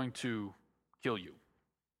 We are going to kill you.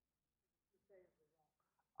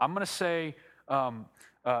 I'm going to say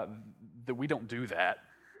that we don't do that.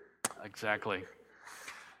 Exactly.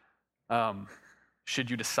 Should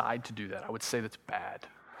you decide to do that, I would say that's bad.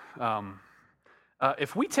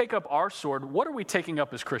 If we take up our sword, what are we taking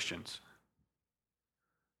up as Christians?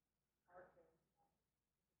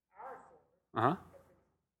 Uh-huh.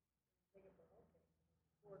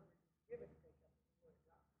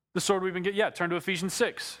 The sword we've been given, turn to Ephesians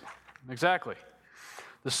 6. Exactly.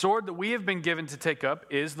 The sword that we have been given to take up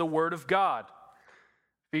is the word of God.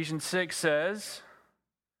 Ephesians 6 says,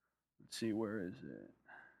 let's see, where is it?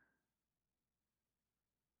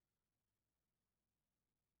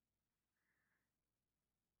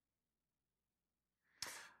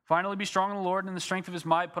 Finally, be strong in the Lord and in the strength of his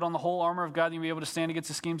might. Put on the whole armor of God, and you'll be able to stand against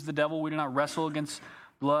the schemes of the devil. We do not wrestle against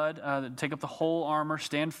blood. Take up the whole armor,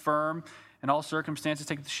 stand firm in all circumstances.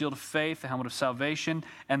 Take up the shield of faith, the helmet of salvation,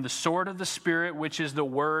 and the sword of the Spirit, which is the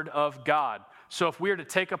word of God. So if we are to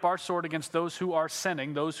take up our sword against those who are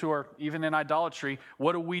sinning, those who are even in idolatry,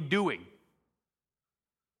 what are we doing?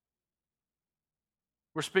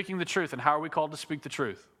 We're speaking the truth. And how are we called to speak the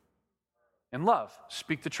truth? In love.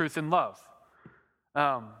 Speak the truth in love.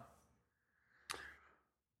 I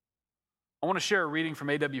want to share a reading from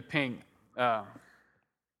A.W. Pink. I've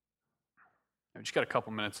just got a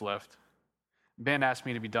couple minutes left. Ben asked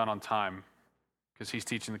me to be done on time because he's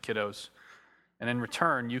teaching the kiddos. And in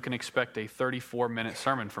return, you can expect a 34-minute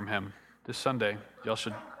sermon from him this Sunday.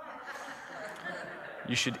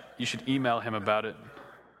 You should email him about it.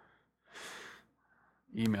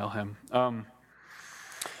 Email him.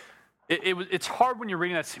 It's hard when you're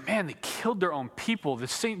reading that, say, man, they killed their own people.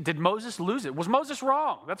 Did Moses lose it? Was Moses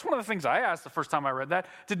wrong? That's one of the things I asked the first time I read that.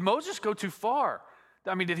 Did Moses go too far?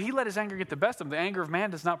 I mean, did he let his anger get the best of him? The anger of man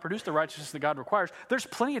does not produce the righteousness that God requires. There's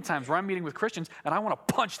plenty of times where I'm meeting with Christians and I want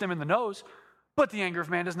to punch them in the nose, but the anger of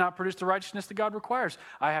man does not produce the righteousness that God requires.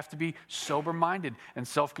 I have to be sober-minded and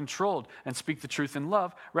self-controlled and speak the truth in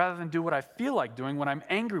love rather than do what I feel like doing when I'm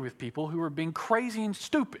angry with people who are being crazy and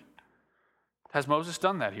stupid. Has Moses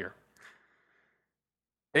done that here?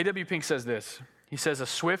 A.W. Pink says this. He says, a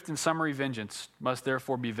swift and summary vengeance must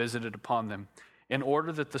therefore be visited upon them in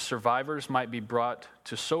order that the survivors might be brought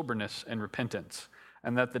to soberness and repentance,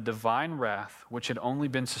 and that the divine wrath, which had only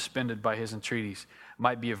been suspended by his entreaties,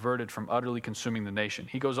 might be averted from utterly consuming the nation.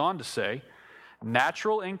 He goes on to say,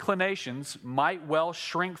 natural inclinations might well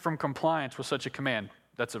shrink from compliance with such a command.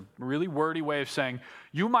 That's a really wordy way of saying,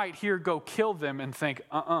 you might hear go kill them and think,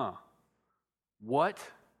 what?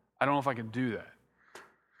 I don't know if I can do that.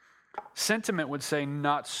 Sentiment would say,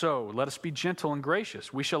 not so. Let us be gentle and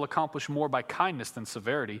gracious. We shall accomplish more by kindness than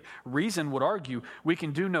severity. Reason would argue we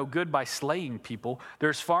can do no good by slaying people.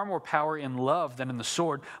 There's far more power in love than in the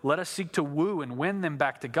sword. Let us seek to woo and win them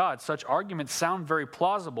back to God. Such arguments sound very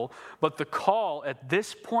plausible, but the call at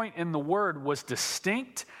this point in the word was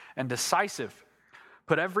distinct and decisive.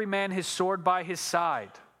 Put every man his sword by his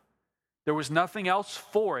side. There was nothing else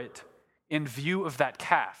for it in view of that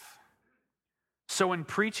calf. So in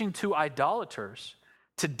preaching to idolaters,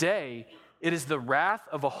 today it is the wrath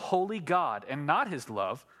of a holy God and not his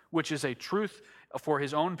love, which is a truth for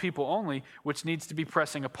his own people only, which needs to be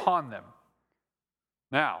pressing upon them.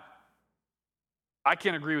 Now, I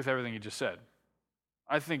can't agree with everything you just said.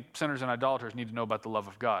 I think sinners and idolaters need to know about the love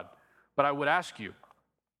of God. But I would ask you,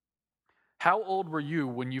 how old were you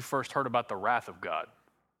when you first heard about the wrath of God?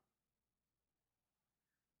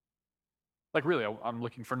 Like really, I'm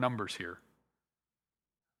looking for numbers here.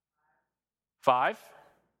 5?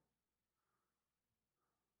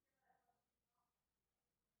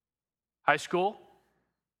 High school?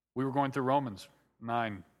 We were going through Romans.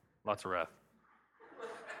 9, lots of wrath.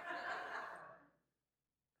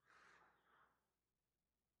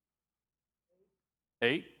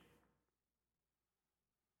 8?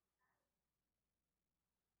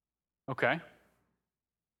 Okay.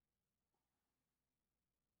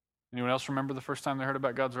 Anyone else remember the first time they heard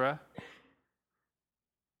about God's wrath?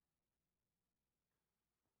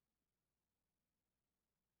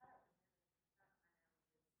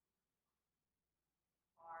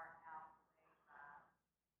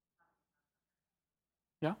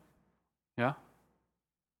 Yeah.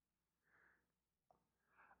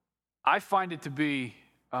 I find it to be,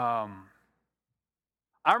 I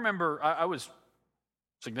remember I was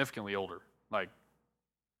significantly older,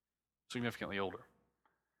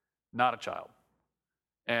 not a child.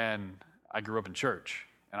 And I grew up in church.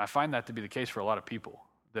 And I find that to be the case for a lot of people,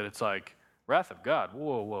 that it's like, wrath of God,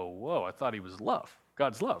 whoa, I thought he was love.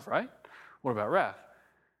 God's love, right? What about wrath?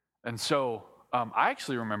 And so I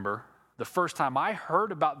actually remember the first time I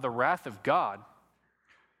heard about the wrath of God,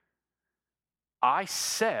 I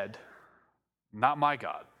said, not my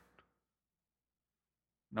God.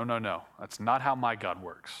 No. That's not how my God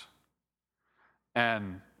works.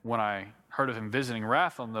 And when I heard of him visiting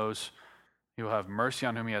wrath on those, He will have mercy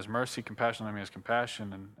on whom he has mercy, compassion on whom he has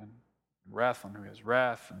compassion, and wrath on whom he has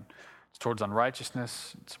wrath. And it's towards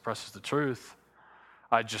unrighteousness. It suppresses the truth.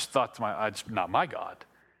 I just thought to it's not my God.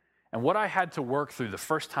 And what I had to work through the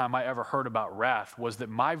first time I ever heard about wrath was that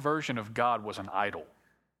my version of God was an idol.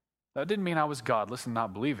 That didn't mean I was God, listen,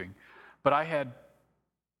 not believing. But I had,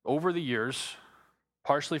 over the years,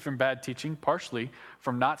 partially from bad teaching, partially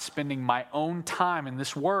from not spending my own time in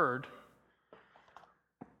this word,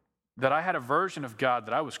 that I had a version of God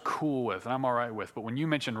that I was cool with and I'm all right with. But when you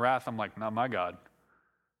mention wrath, I'm like, not my God.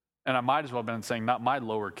 And I might as well have been saying, not my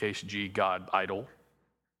lowercase g God idol,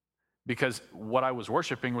 because what I was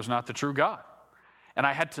worshiping was not the true God. And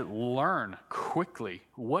I had to learn quickly,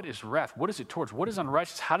 what is wrath? What is it towards? What is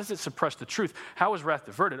unrighteous? How does it suppress the truth? How is wrath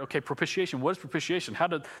diverted? Okay, propitiation. What is propitiation?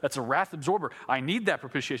 That's a wrath absorber. I need that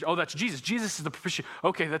propitiation. Oh, that's Jesus. Jesus is the propitiation.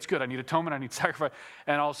 Okay, that's good. I need atonement. I need sacrifice.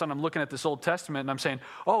 And all of a sudden I'm looking at this Old Testament and I'm saying,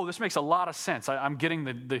 oh, this makes a lot of sense. I'm getting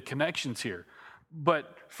the connections here.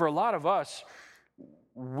 But for a lot of us,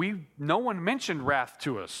 no one mentioned wrath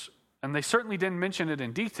to us. And they certainly didn't mention it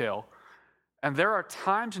in detail. And there are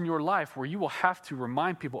times in your life where you will have to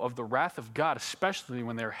remind people of the wrath of God, especially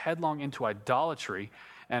when they're headlong into idolatry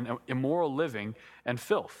and immoral living and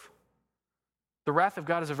filth. The wrath of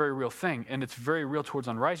God is a very real thing, and it's very real towards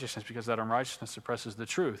unrighteousness because that unrighteousness suppresses the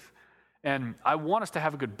truth. And I want us to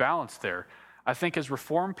have a good balance there. I think as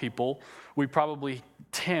Reformed people, we probably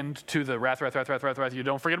tend to the wrath. You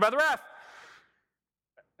don't forget about the wrath.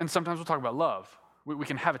 And sometimes we'll talk about love. We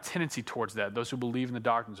can have a tendency towards that, those who believe in the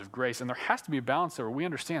doctrines of grace. And there has to be a balance there where we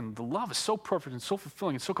understand the love is so perfect and so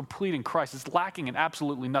fulfilling and so complete in Christ. It's lacking in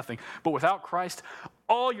absolutely nothing. But without Christ,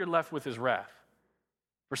 all you're left with is wrath.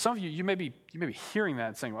 For some of you, you may be hearing that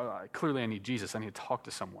and saying, well, clearly I need Jesus. I need to talk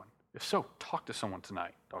to someone. If so, talk to someone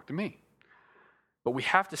tonight. Talk to me. But we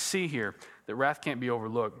have to see here that wrath can't be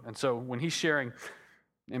overlooked. And so when he's sharing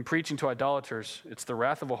and preaching to idolaters, it's the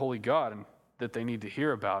wrath of a holy God and that they need to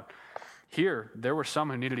hear about. Here, there were some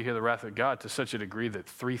who needed to hear the wrath of God to such a degree that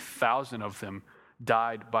 3,000 of them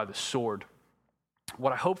died by the sword.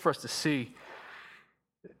 What I hope for us to see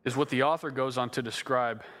is what the author goes on to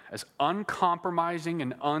describe as uncompromising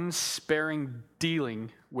and unsparing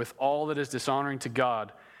dealing with all that is dishonoring to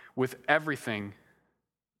God, with everything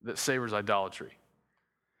that savors idolatry.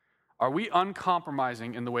 Are we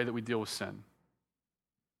uncompromising in the way that we deal with sin?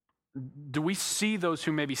 Do we see those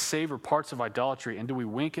who maybe savor parts of idolatry and do we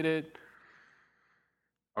wink at it?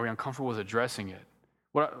 Are we uncomfortable with addressing it?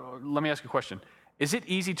 Let me ask you a question. Is it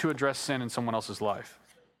easy to address sin in someone else's life?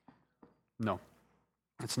 No,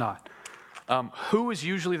 it's not. Who is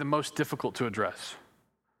usually the most difficult to address?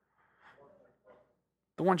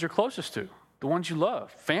 The ones you're closest to, the ones you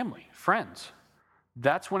love, family, friends.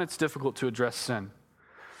 That's when it's difficult to address sin.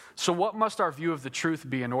 So what must our view of the truth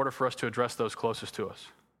be in order for us to address those closest to us?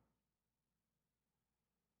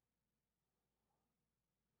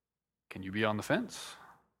 Can you be on the fence?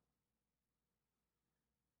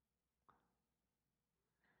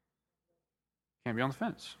 Can't be on the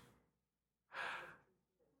fence.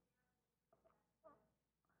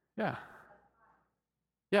 Yeah.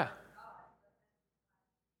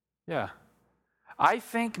 I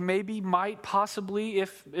think maybe, might, possibly,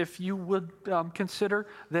 if you would consider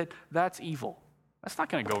that's evil. That's not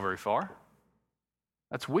going to go very far.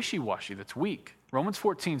 That's wishy-washy. That's weak. Romans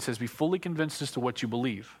 14 says, be fully convinced as to what you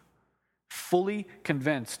believe. Fully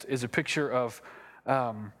convinced is a picture of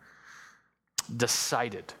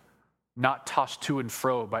decided, not tossed to and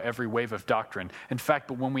fro by every wave of doctrine. In fact,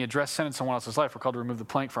 but when we address sin in someone else's life, we're called to remove the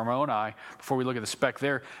plank from our own eye before we look at the speck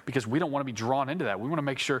there, because we don't want to be drawn into that. We want to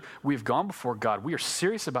make sure we've gone before God. We are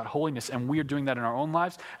serious about holiness, and we are doing that in our own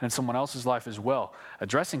lives and in someone else's life as well.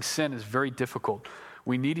 Addressing sin is very difficult.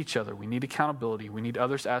 We need each other. We need accountability. We need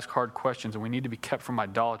others to ask hard questions, and we need to be kept from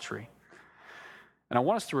idolatry. And I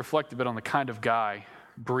want us to reflect a bit on the kind of guy,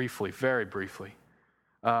 briefly, very briefly,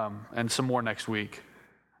 and some more next week.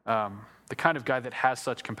 The kind of guy that has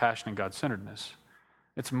such compassion and God-centeredness.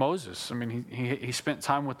 It's Moses. I mean, he spent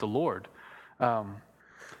time with the Lord. I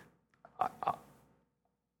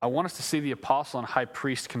want us to see the apostle and high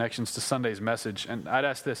priest connections to Sunday's message. And I'd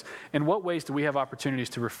ask this, in what ways do we have opportunities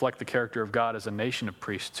to reflect the character of God as a nation of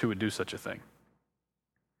priests who would do such a thing?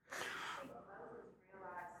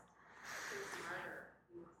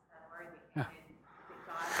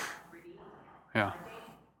 Yeah.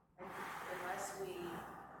 Unless we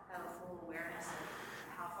have a full awareness of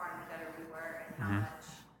how far in the gutter we were and how much,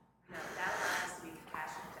 that allows us to be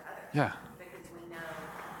compassionate to others. Yeah. Because we know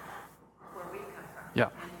where we've come from.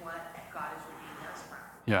 Yeah. And what God has redeemed us from.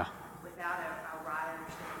 Yeah. Without a right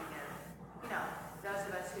understanding of, those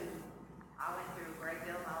of us who, I went through a great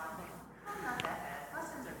deal of my life, I'm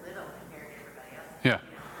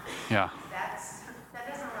Yeah. that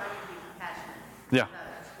doesn't allow you to be compassionate Yeah. with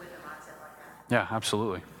others with a mindset like that. Yeah,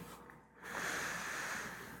 absolutely.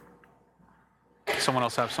 Someone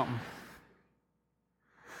else have something?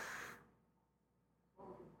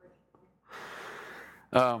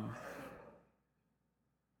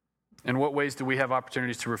 In what ways do we have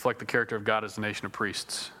opportunities to reflect the character of God as a nation of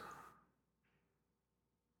priests?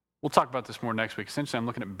 We'll talk about this more next week. Essentially, I'm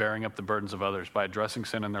looking at bearing up the burdens of others by addressing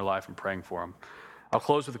sin in their life and praying for them. I'll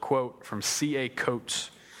close with a quote from C.A.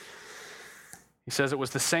 Coates. He says, "It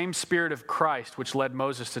was the same spirit of Christ which led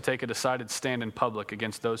Moses to take a decided stand in public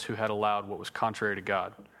against those who had allowed what was contrary to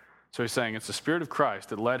God." So he's saying it's the spirit of Christ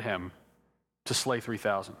that led him to slay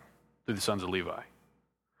 3,000 through the sons of Levi.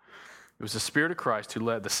 It was the spirit of Christ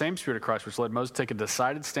the same spirit of Christ which led Moses to take a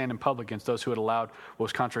decided stand in public against those who had allowed what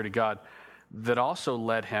was contrary to God, that also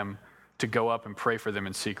led him to go up and pray for them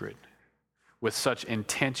in secret with such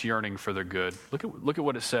intense yearning for their good. Look at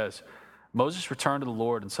what it says. Moses returned to the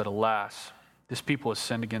Lord and said, "Alas, this people has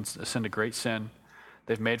sinned a great sin.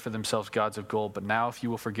 They've made for themselves gods of gold. But now if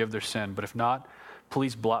you will forgive their sin, but if not,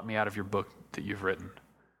 please blot me out of your book that you've written."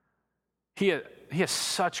 He has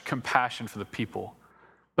such compassion for the people,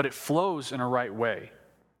 but it flows in a right way.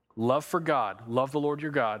 Love for God, love the Lord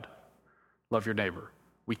your God, love your neighbor.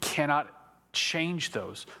 We cannot change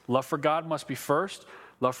those. Love for God must be first,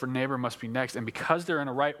 love for neighbor must be next. And because they're in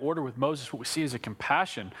a right order with Moses, what we see is a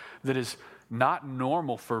compassion that is not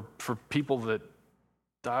normal for people that,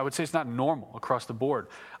 I would say it's not normal across the board.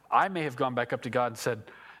 I may have gone back up to God and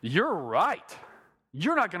said, "You're right.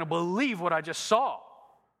 You're not going to believe what I just saw.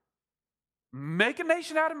 Make a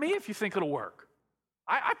nation out of me if you think it'll work."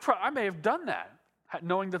 I may have done that,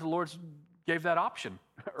 knowing that the Lord gave that option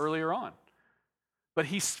earlier on. But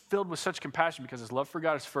he's filled with such compassion because his love for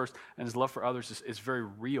God is first, and his love for others is very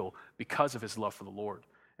real because of his love for the Lord.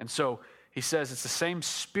 And so he says it's the same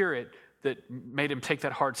spirit that made him take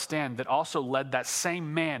that hard stand that also led that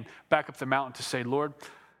same man back up the mountain to say, "Lord,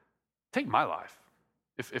 take my life.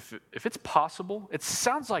 If it's possible." It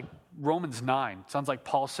sounds like Romans 9. It sounds like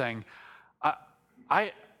Paul saying,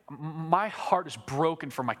 my heart is broken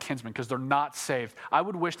for my kinsmen because they're not saved. I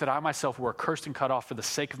would wish that I myself were accursed and cut off for the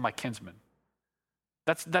sake of my kinsmen.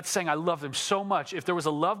 That's saying I love them so much. If there was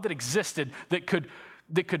a love that existed that could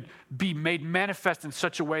be made manifest in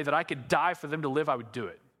such a way that I could die for them to live, I would do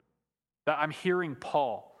it. I'm hearing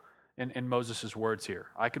Paul in Moses' words here.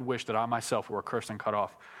 I could wish that I myself were accursed and cut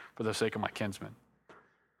off for the sake of my kinsmen.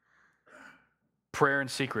 Prayer in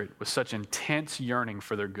secret with such intense yearning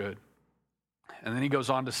for their good. And then he goes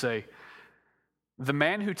on to say, "The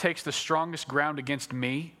man who takes the strongest ground against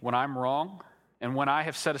me when I'm wrong and when I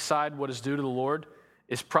have set aside what is due to the Lord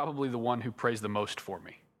is probably the one who prays the most for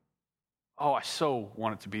me." Oh, I so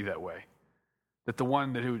want it to be that way. That the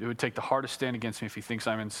one who would take the hardest stand against me if he thinks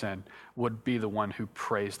I'm in sin would be the one who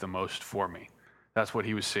prays the most for me. That's what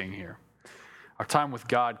he was seeing here. Our time with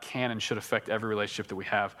God can and should affect every relationship that we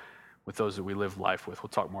have with those that we live life with. We'll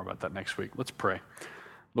talk more about that next week. Let's pray.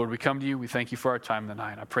 Lord, we come to you. We thank you for our time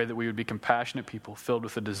tonight. I pray that we would be compassionate people filled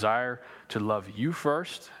with a desire to love you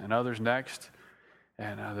first and others next,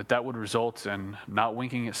 and that would result in not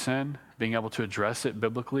winking at sin, being able to address it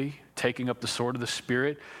biblically, taking up the sword of the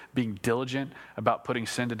Spirit, being diligent about putting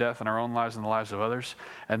sin to death in our own lives and the lives of others,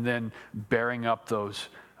 and then bearing up those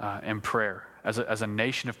in prayer as a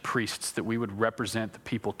nation of priests, that we would represent the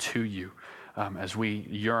people to you as we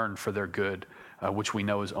yearn for their good, which we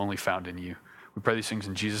know is only found in you. We pray these things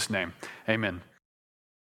in Jesus' name. Amen.